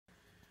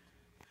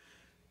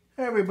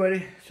Hey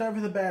everybody, sorry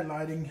for the bad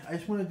lighting. I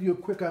just want to do a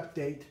quick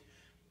update.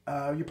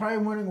 You're probably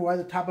wondering why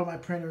the top of my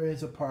printer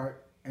is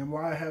apart and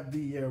why I have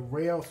the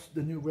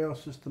new rail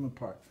system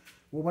apart.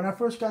 Well, when I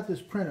first got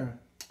this printer,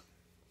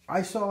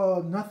 I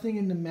saw nothing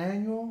in the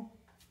manual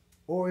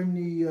or in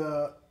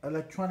the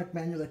electronic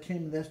manual that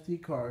came with the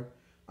SD card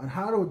on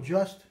how to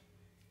adjust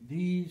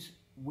these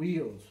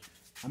wheels.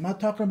 I'm not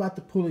talking about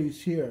the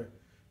pulleys here.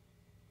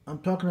 I'm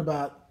talking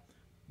about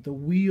the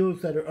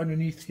wheels that are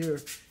underneath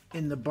here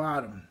in the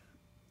bottom.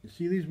 You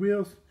see these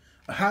wheels?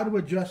 How to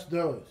adjust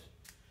those.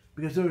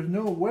 Because there was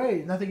no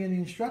way, nothing in the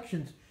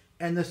instructions,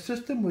 and the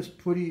system was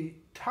pretty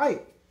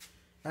tight.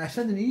 And I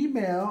sent an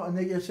email and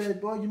they just said,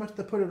 well, you must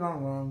have put it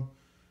on wrong.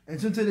 And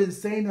since it didn't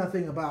say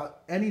nothing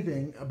about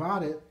anything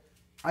about it,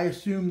 I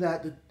assumed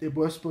that it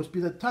was supposed to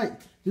be that tight.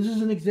 This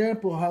is an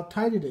example of how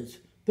tight it is.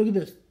 Look at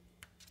this.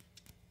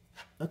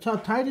 That's how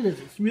tight it is.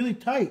 It's really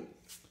tight.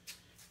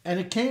 And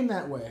it came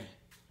that way.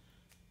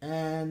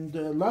 And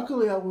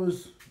luckily I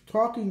was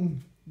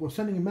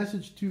sending a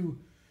message to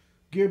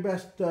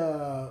GearBest,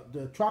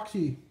 the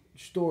TRONXY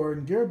store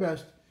in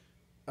GearBest,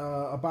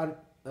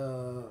 about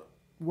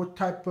what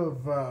type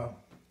of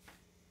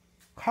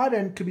hot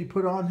end could be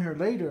put on here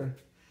later.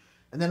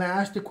 And then I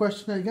asked the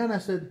question again. I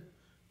said,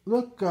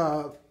 look,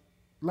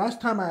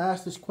 last time I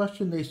asked this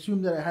question, they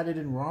assumed that I had it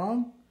in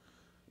wrong.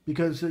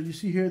 Because you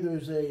see here,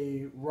 there's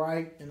a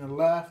right and a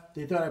left.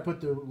 They thought I put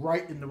the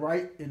right in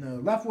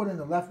the left one and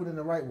the left one in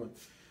the right one.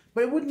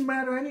 But it wouldn't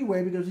matter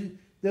anyway because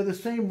they're the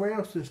same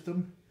rail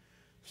system.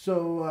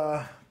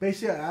 So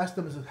basically I asked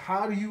him, I said,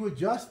 how do you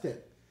adjust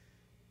it?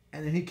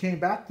 And then he came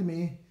back to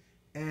me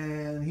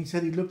and he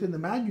said he looked in the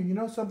manual. You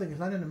know something, it's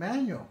not in the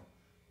manual.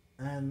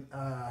 And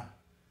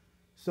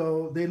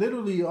so they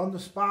literally on the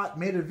spot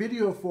made a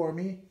video for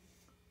me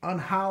on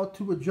how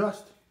to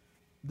adjust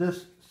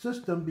this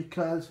system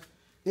because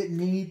it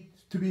needs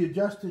to be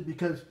adjusted,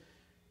 because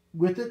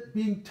with it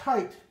being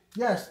tight,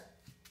 yes,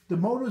 the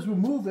motors will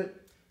move it,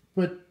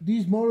 but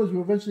these motors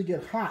will eventually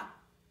get hot.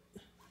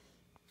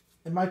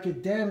 It might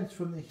get damaged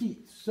from the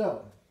heat.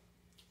 So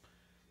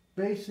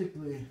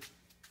basically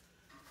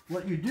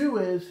what you do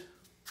is,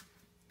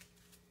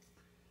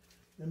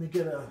 let me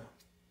get a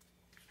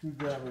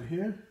screwdriver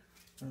here,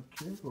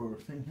 okay, or a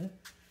thing here.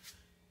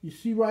 You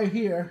see right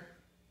here,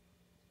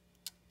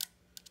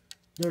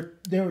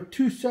 there are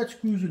two set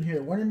screws in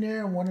here, one in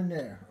there and one in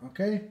there,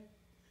 okay?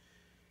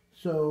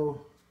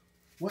 So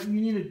what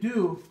you need to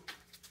do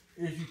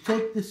is you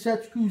take the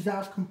set screws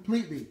out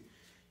completely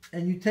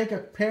and you take a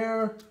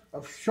pair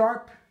of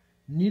sharp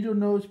needle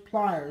nose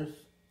pliers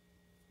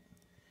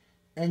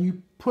and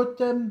you put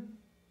them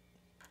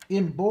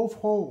in both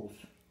holes,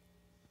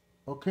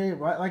 okay,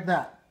 right like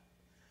that.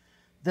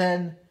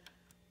 Then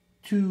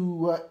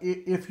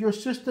if your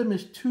system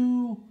is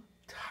too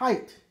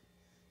tight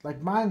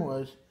like mine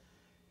was,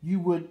 you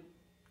would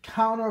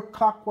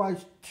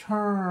counterclockwise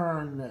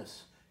turn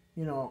this,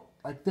 you know,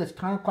 like this,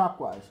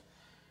 counterclockwise.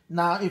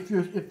 Now if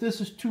this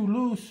is too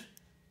loose,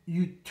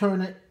 you turn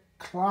it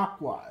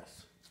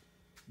clockwise.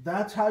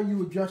 That's how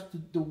you adjust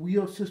the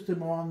wheel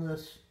system on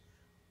this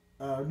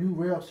new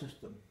rail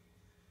system.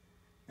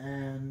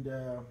 And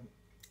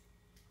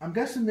I'm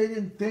guessing they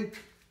didn't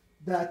think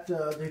that,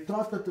 they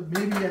thought that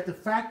maybe at the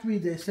factory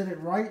they set it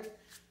right,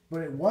 but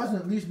it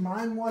wasn't. At least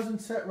mine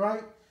wasn't set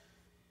right.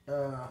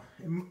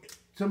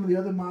 Some of the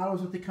other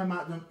models that they come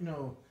out, you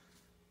know,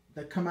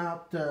 that come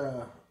out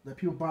that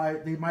people buy,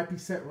 they might be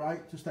set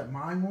right, just that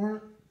mine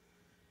weren't.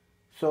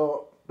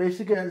 So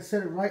basically I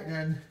set it right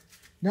then.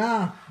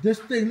 Now, this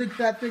thing, look at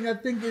that thing,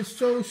 that thing is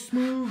so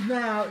smooth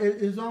now, it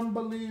is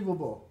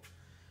unbelievable.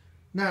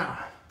 Now,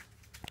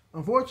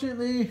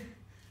 unfortunately,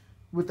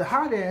 with the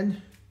hot end,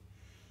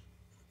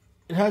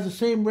 it has the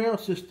same rail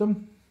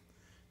system,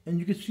 and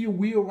you can see a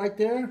wheel right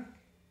there.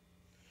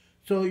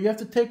 So you have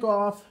to take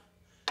off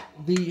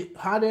the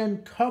hot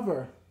end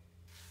cover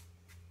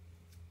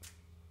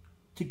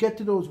to get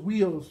to those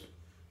wheels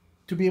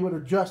to be able to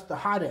adjust the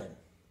hot end.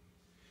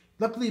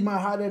 Luckily, my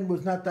hot end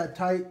was not that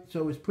tight,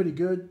 so it's pretty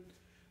good.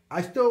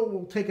 I still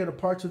will take it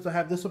apart since I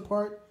have this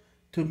apart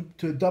to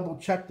double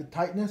check the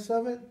tightness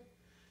of it.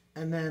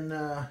 And then,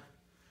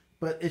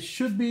 but it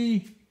should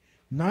be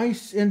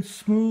nice and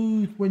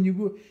smooth when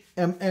you,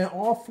 and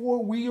all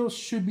four wheels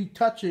should be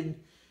touching.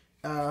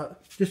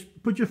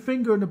 Just put your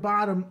finger in the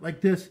bottom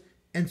like this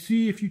and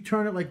see if you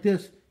turn it like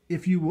this,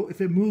 if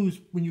it moves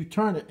when you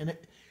turn it,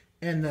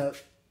 and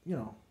you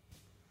know,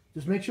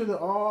 just make sure that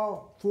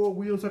all four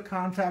wheels are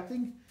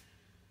contacting.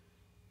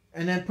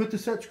 And then put the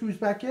set screws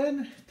back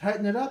in,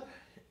 tighten it up,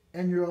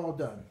 and you're all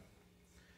done.